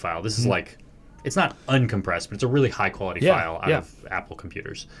 422 file, this is like, it's not uncompressed, but it's a really high quality file out of Apple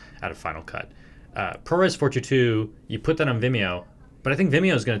computers, out of Final Cut. ProRes 422, you put that on Vimeo, but I think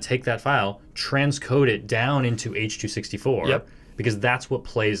Vimeo is going to take that file, transcode it down into H.264, because that's what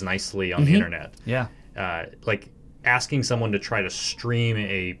plays nicely on the internet. Yeah. asking someone to try to stream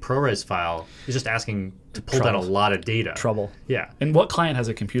a ProRes file is just asking to pull down a lot of data. Yeah. And what client has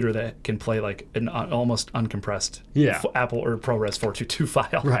a computer that can play like an almost uncompressed Apple or ProRes 422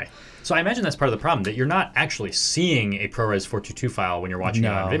 file? Right. So I imagine that's part of the problem, that you're not actually seeing a ProRes 422 file when you're watching it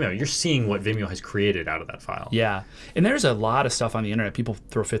on Vimeo. You're seeing what Vimeo has created out of that file. Yeah. And there's a lot of stuff on the internet. People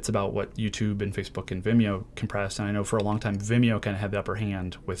throw fits about what YouTube and Facebook and Vimeo compress. And I know for a long time, Vimeo kind of had the upper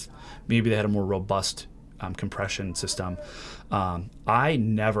hand with maybe they had a more robust compression system. I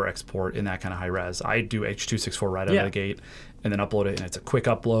never export in that kind of high res. I do H.264 right out of the gate and then upload it, and it's a quick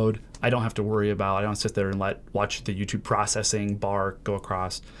upload. I don't have to worry about, I don't sit there and watch the YouTube processing bar go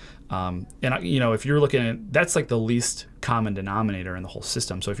across. And if you're looking at, that's like the least common denominator in the whole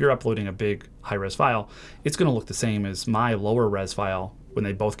system. So if you're uploading a big high res file, it's going to look the same as my lower res file when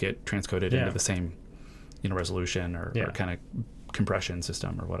they both get transcoded into the same resolution or kind of compression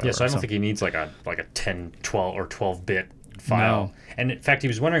system or whatever. Yeah, so I don't think he needs like a 10, 12, or 12-bit file. No. And in fact, he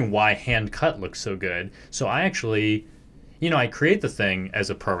was wondering why hand cut looks so good. So I actually, I create the thing as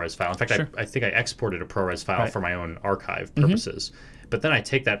a ProRes file. In fact, I think I exported a ProRes file for my own archive purposes. But then I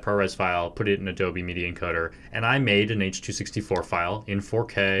take that ProRes file, put it in Adobe Media Encoder, and I made an H.264 file in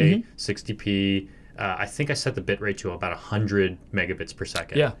 4K, 60p. I think I set the bitrate to about 100 megabits per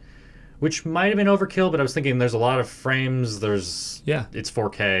second. Yeah. Which might have been overkill, but I was thinking there's a lot of frames. It's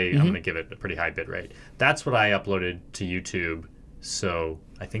 4K. I'm going to give it a pretty high bit rate. That's what I uploaded to YouTube. So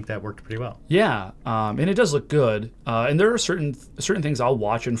I think that worked pretty well. Yeah, and it does look good. And there are certain things I'll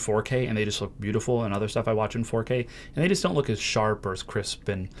watch in 4K and they just look beautiful, and other stuff I watch in 4K and they just don't look as sharp or as crisp.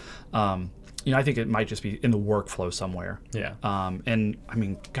 And I think it might just be in the workflow somewhere. Yeah. And I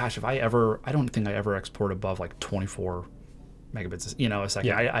mean, gosh, I don't think I ever export above like 24 megabits, a second.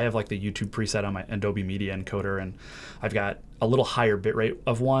 Yeah. I have like the YouTube preset on my Adobe Media Encoder, and I've got a little higher bitrate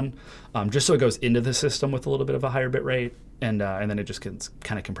of one, just so it goes into the system with a little bit of a higher bitrate, and then it just gets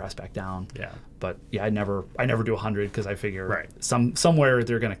kind of compressed back down. Yeah. But yeah, I never do 100 because I figure somewhere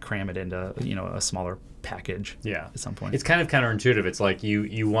they're going to cram it into a smaller package. Yeah. At some point. It's kind of counterintuitive. It's like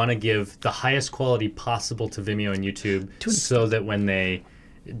you want to give the highest quality possible to Vimeo and YouTube so that when they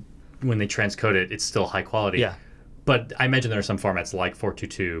transcode it, it's still high quality. Yeah. But I imagine there are some formats like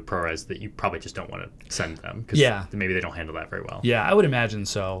 422 ProRes that you probably just don't want to send them because maybe they don't handle that very well. Yeah, I would imagine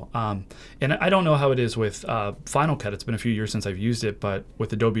so. And I don't know how it is with Final Cut. It's been a few years since I've used it, but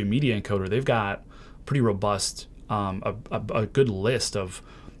with Adobe Media Encoder, they've got pretty robust, a good list of,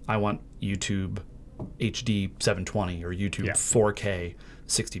 I want YouTube HD 720 or YouTube 4K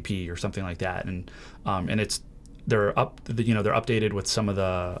 60p or something like that, and they're updated with some of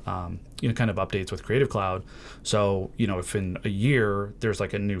the kind of updates with Creative Cloud. So if in a year there's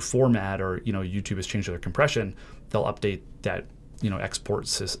like a new format or YouTube has changed their compression, they'll update that export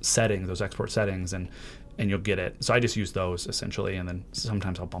settings, and you'll get it. So I just use those essentially, and then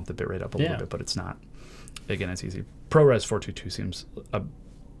sometimes I'll bump the bitrate up a little bit, but it's not. Again, it's easy. ProRes 422 seems a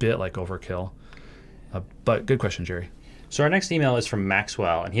bit like overkill, but good question, Jerry. So our next email is from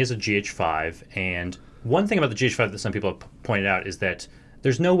Maxwell, and he has a GH5, and one thing about the GH5 that some people have pointed out is that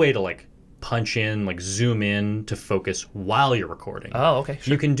there's no way to like punch in, like zoom in to focus while you're recording. Oh, okay.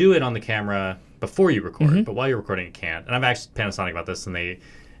 Sure. You can do it on the camera before you record, but while you're recording, it can't. And I've asked Panasonic about this, and they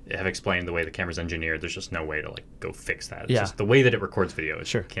have explained the way the camera's engineered. There's just no way to like go fix that. It's just the way that it records video.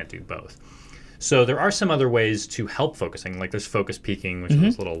 It can't do both. So there are some other ways to help focusing, like there's focus peaking, which are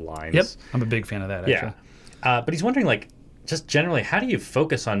those little lines. Yep, I'm a big fan of that, actually. Yeah. But he's wondering, like, just generally, how do you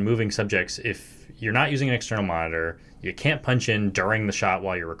focus on moving subjects if you're not using an external monitor, you can't punch in during the shot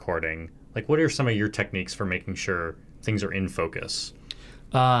while you're recording? Like, what are some of your techniques for making sure things are in focus?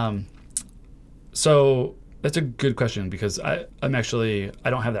 So that's a good question because I don't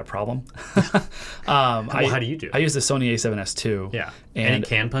have that problem. How do you do it? I use the Sony a7S II. Yeah, and it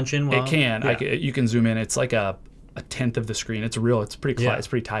can punch in while? It can. Yeah. You can zoom in. It's like a tenth of the screen. It's pretty it's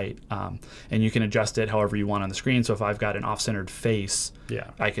pretty tight, and you can adjust it however you want on the screen. So if I've got an off-centered face,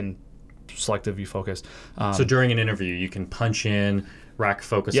 I can select the view focus. So during an interview, you can punch in, rack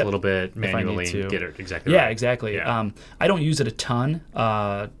focus a little bit manually, and get it exactly right. Yeah, exactly. Yeah. I don't use it a ton,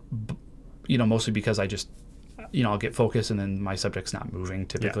 mostly because I just, I'll get focus and then my subject's not moving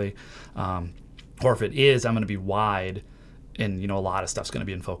typically. Yeah. Or if it is, I'm going to be wide, and a lot of stuff's going to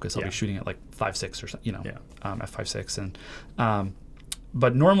be in focus. I'll be shooting at like 5.6 or something, f5.6, and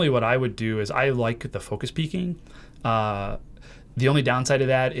but normally what I would do is I like the focus peaking. The only downside of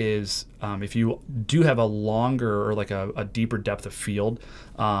that is if you do have a longer or like a deeper depth of field.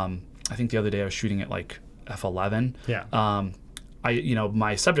 I think the other day I was shooting at like f11. Yeah.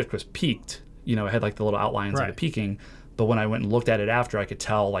 My subject was peaked. It had like the little outlines of the peaking, But when I went and looked at it after, I could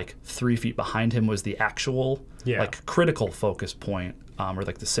tell like 3 feet behind him was the actual like critical focus point, or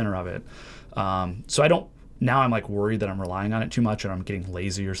like the center of it. So I don't, now I'm like worried that I'm relying on it too much or I'm getting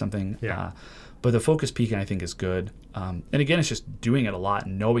lazy or something. Yeah. But the focus peaking I think is good. And again, it's just doing it a lot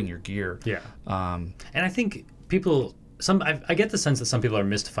and knowing your gear. Yeah. And I think people, I get the sense that some people are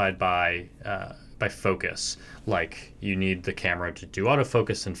mystified by focus. Like you need the camera to do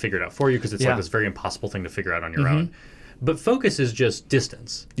autofocus and figure it out for you because it's like this very impossible thing to figure out on your own. But focus is just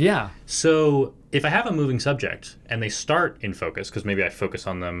distance. Yeah. So if I have a moving subject and they start in focus, because maybe I focus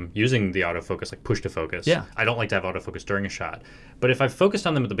on them using the autofocus, like push to focus. Yeah. I don't like to have autofocus during a shot. But if I've focused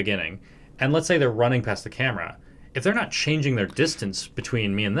on them at the beginning, and let's say they're running past the camera, if they're not changing their distance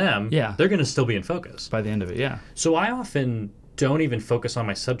between me and them, they're going to still be in focus. By the end of it, yeah. So I often don't even focus on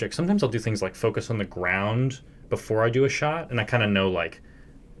my subject. Sometimes I'll do things like focus on the ground before I do a shot, and I kind of know like,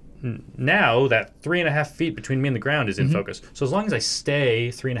 now that 3.5 feet between me and the ground is in focus. So as long as I stay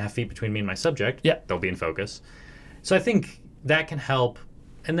 3.5 feet between me and my subject, they'll be in focus. So I think that can help.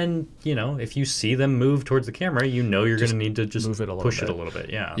 And then, you know, if you see them move towards the camera, you know you're going to need to just push it a little bit.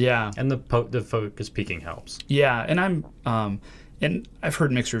 Yeah. Yeah. And the focus peaking helps. Yeah. And and I've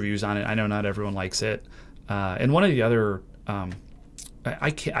heard mixed reviews on it. I know not everyone likes it. And one of the other, I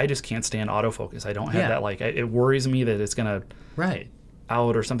just can't stand autofocus. I don't have that, like, it worries me that it's going to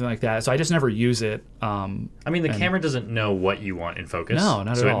out or something like that. So I just never use it. I mean, the camera doesn't know what you want in focus. No, not at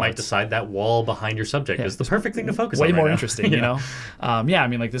all. So it might decide that wall behind your subject is the perfect thing to focus on. Way more interesting, you know? I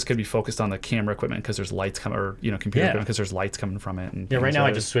mean, like this could be focused on the camera equipment because there's lights coming, or, you know, computer equipment because there's lights coming from it. And right now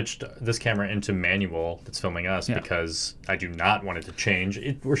I just switched this camera into manual that's filming us because I do not want it to change.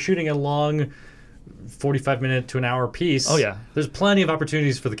 We're shooting a long 45-minute to an hour piece. Oh yeah. There's plenty of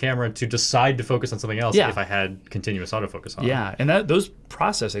opportunities for the camera to decide to focus on something else if I had continuous autofocus on. Yeah, and those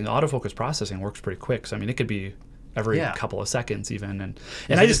autofocus processing works pretty quick. So I mean, it could be every couple of seconds even, and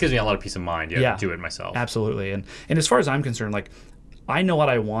it just gives me a lot of peace of mind. To do it myself. Absolutely, and as far as I'm concerned, like I know what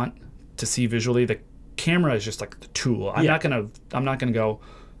I want to see visually. The camera is just like the tool. I'm not gonna go,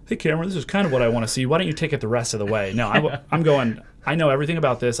 hey camera, this is kind of what I want to see. Why don't you take it the rest of the way? No, I'm going. I know everything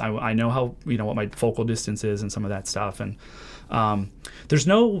about this. I know how, you know, what my focal distance is and some of that stuff. And there's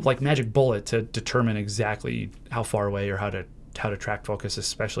no like magic bullet to determine exactly how far away or how to track focus,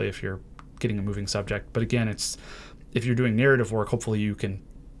 especially if you're getting a moving subject. But again, it's if you're doing narrative work, hopefully you can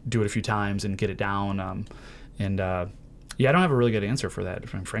do it a few times and get it down. I don't have a really good answer for that,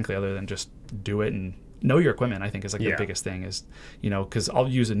 frankly, other than just do it and know your equipment. I think is like the biggest thing is, you know, because I'll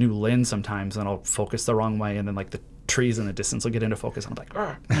use a new lens sometimes and I'll focus the wrong way, and then like the trees in the distance will get into focus and I'm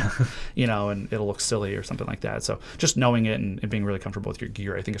like, you know, and it'll look silly or something like that. So just knowing it and being really comfortable with your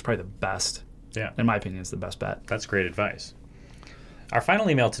gear, I think is probably the best. Yeah. In my opinion, is the best bet. That's great advice. Our final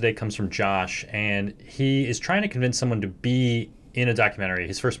email today comes from Josh, and he is trying to convince someone to be in a documentary,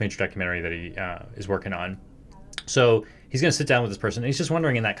 his first major documentary that he is working on. So he's going to sit down with this person, and he's just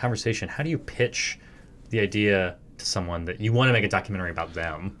wondering in that conversation, how do you pitch the idea to someone that you want to make a documentary about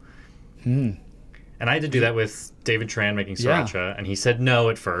them? And I had to do that with David Tran making Sriracha, and he said no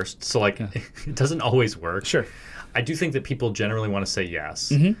at first. So like, it doesn't always work. Sure. I do think that people generally want to say yes.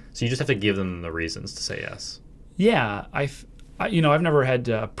 So you just have to give them the reasons to say yes. Yeah, I've never had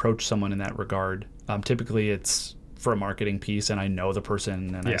to approach someone in that regard. Typically, it's for a marketing piece, and I know the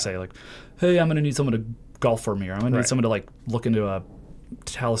person, and I say like, hey, I'm going to need someone to golf for me, or I'm going to need someone to like look into a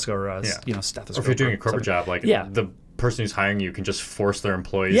telescope or a stethoscope. Or if you're doing a corporate job, like the person who's hiring you can just force their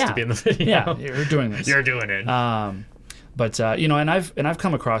employees to be in the video. Yeah, you're doing this. You're doing it. But and I've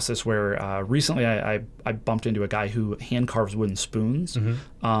come across this where recently I bumped into a guy who hand carves wooden spoons,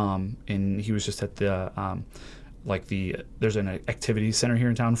 and he was just at the there's an activity center here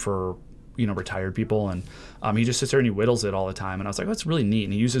in town for retired people, and he just sits there and he whittles it all the time, and I was like, oh, that's really neat.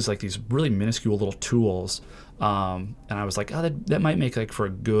 And he uses like these really minuscule little tools, and I was like, oh, that might make like for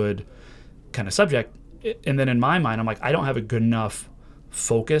a good kind of subject. And then in my mind, I'm like, I don't have a good enough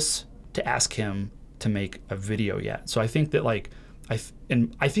focus to ask him to make a video yet. So I think that like, I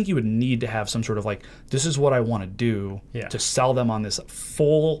think you would need to have some sort of like, this is what I want to do to sell them on this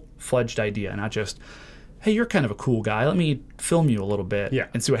full-fledged idea, not just, hey, you're kind of a cool guy. Let me film you a little bit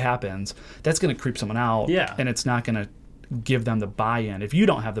and see what happens. That's going to creep someone out, and it's not going to give them the buy-in. If you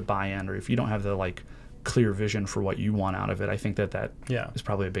don't have the buy-in, or if you don't have the like clear vision for what you want out of it, I think that is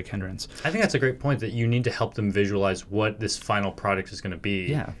probably a big hindrance. I think that's a great point, that you need to help them visualize what this final product is going to be.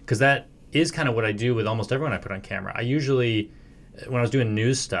 Yeah. Because that is kind of what I do with almost everyone I put on camera. I usually, when I was doing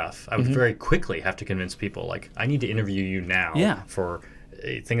news stuff, I would very quickly have to convince people, like, I need to interview you now for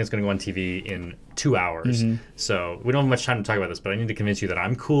a thing that's going to go on TV in 2 hours. So we don't have much time to talk about this, but I need to convince you that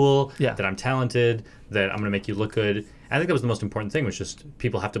I'm cool, that I'm talented, that I'm going to make you look good. I think that was the most important thing, was just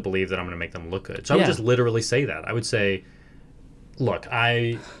people have to believe that I'm going to make them look good. So I would just literally say that. I would say, look,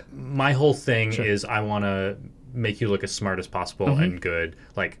 my whole thing is I want to make you look as smart as possible and good.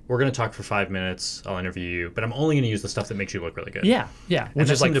 Like, we're going to talk for 5 minutes, I'll interview you, but I'm only going to use the stuff that makes you look really good. Yeah. Which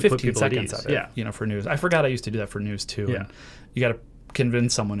is like 15 seconds of it, yeah. You know, for news. I forgot I used to do that for news too. Yeah. And you got to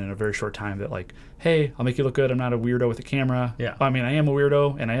convince someone in a very short time that, like, hey, I'll make you look good. I'm not a weirdo with a camera. Yeah. I mean, I am a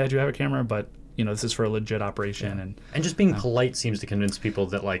weirdo and I do have a camera, but, you know, this is for a legit operation. And just being polite seems to convince people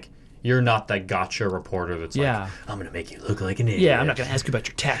that, like, you're not that gotcha reporter that's like, I'm going to make you look like an idiot. Yeah, I'm not going to ask you about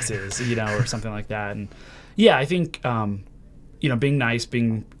your taxes, you know, or something like that. And yeah, I think, you know, being nice,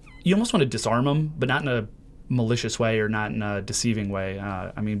 you almost want to disarm them, but not in a malicious way or not in a deceiving way.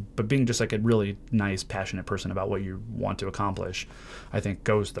 I mean, but being just like a really nice, passionate person about what you want to accomplish, I think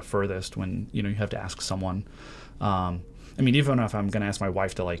goes the furthest when, you know, you have to ask someone. I mean, even if I'm going to ask my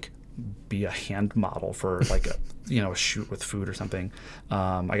wife to, like, be a hand model for, like, a, you know, a shoot with food or something,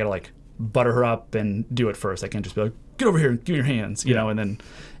 I got to, like, butter her up and do it first. I can't just be like, get over here and give me your hands, you know, and then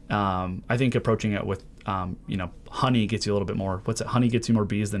I think approaching it with, you know, honey gets you a little bit more. What's it? Honey gets you more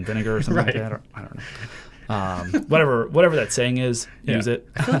bees than vinegar or something like that. Or, I don't know. Whatever that saying is, use it.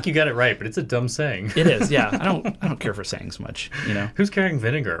 I feel like you got it right, but it's a dumb saying. It is, yeah. I don't care for sayings much, you know. Who's carrying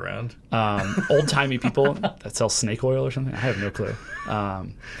vinegar around? Old timey people that sell snake oil or something. I have no clue. I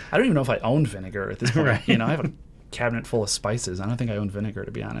don't even know if I owned vinegar at this point. You know, I have a cabinet full of spices. I don't think I own vinegar,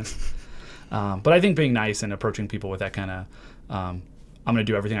 to be honest. But I think being nice and approaching people with that kind of, I'm going to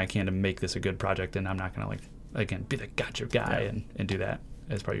do everything I can to make this a good project, and I'm not going to, like, again, be the gotcha guy and do that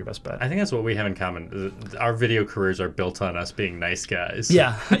as probably your best bet. I think that's what we have in common. Our video careers are built on us being nice guys.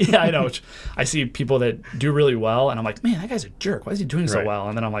 Yeah, I know. I see people that do really well, and I'm like, man, that guy's a jerk. Why is he doing so well?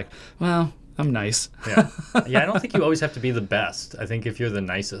 And then I'm like, well, I'm nice. Yeah, I don't think you always have to be the best. I think if you're the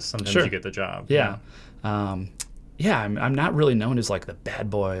nicest, sometimes you get the job. Yeah. I'm not really known as, like, the bad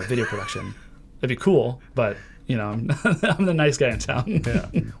boy of video production. That'd be cool, but, you know, I'm the nice guy in town.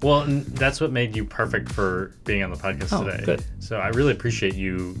 Well, that's what made you perfect for being on the podcast today. Good. So I really appreciate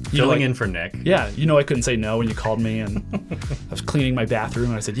you filling in for Nick. Yeah, you know, I couldn't say no when you called me, and I was cleaning my bathroom,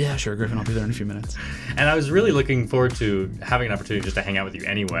 and I said, yeah, sure, Griffin, I'll be there in a few minutes. And I was really looking forward to having an opportunity just to hang out with you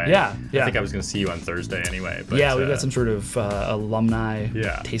anyway. I think I was going to see you on Thursday anyway. But, we've got some sort of alumni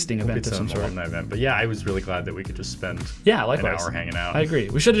tasting event of some sort. Alumni event. But yeah, I was really glad that we could just spend an hour hanging out. I agree.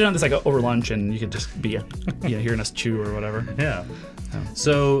 We should have done this, like, over lunch, and you could just be hearing us chew or whatever. Yeah.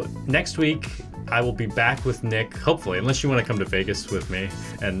 So next week, I will be back with Nick, hopefully, unless you want to come to Vegas with me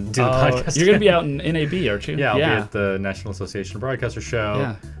and do the podcast. You're going to be out in NAB, aren't you? Yeah, I'll be at the National Association of Broadcasters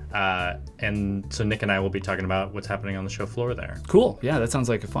show. And so Nick and I will be talking about what's happening on the show floor there. Cool. Yeah, that sounds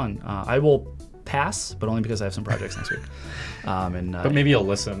like fun. I will pass, but only because I have some projects next week. But maybe you'll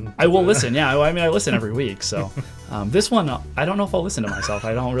listen. I will listen, yeah. I mean, I listen every week. So this one, I don't know if I'll listen to myself.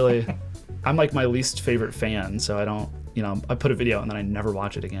 I don't really... I'm like my least favorite fan, so I don't, you know, I put a video and then I never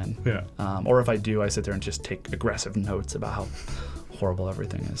watch it again. Or if I do, I sit there and just take aggressive notes about how horrible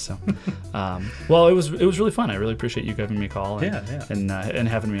everything is. So, well, it was really fun. I really appreciate you giving me a call and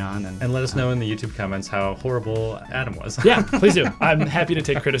having me on. And let us know in the YouTube comments how horrible Adam was. Yeah, please do. I'm happy to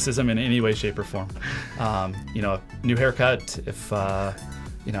take criticism in any way, shape, or form. You know, new haircut, if...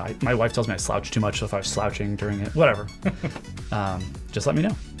 you know, my wife tells me I slouch too much, so if I was slouching during it, whatever. Just let me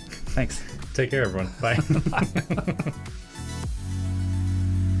know. Thanks. Take care, everyone. Bye.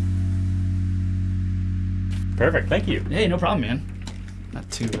 Perfect. Thank you. Hey, no problem, man. Not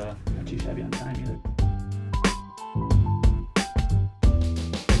too shabby on time either.